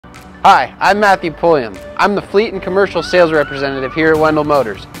Hi, I'm Mathew. I'm the fleet and commercial sales representative here at Wendle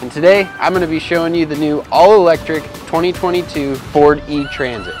Motors, and today I'm going to be showing you the new all-electric 2022 Ford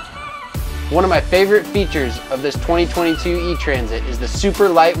E-Transit. One of my favorite features of this 2022 E-Transit is the super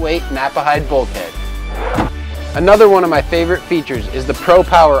lightweight Knapheide bulkhead. Another one of my favorite features is the Pro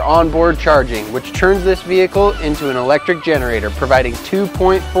Power onboard charging, which turns this vehicle into an electric generator, providing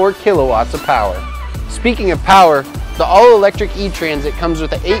 2.4 kilowatts of power. Speaking of power, the all-electric E-Transit comes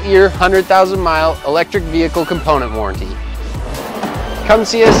with an 8-year, 100,000-mile electric vehicle component warranty. Come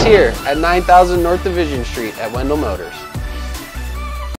see us here at 9000 North Division Street at Wendle Motors.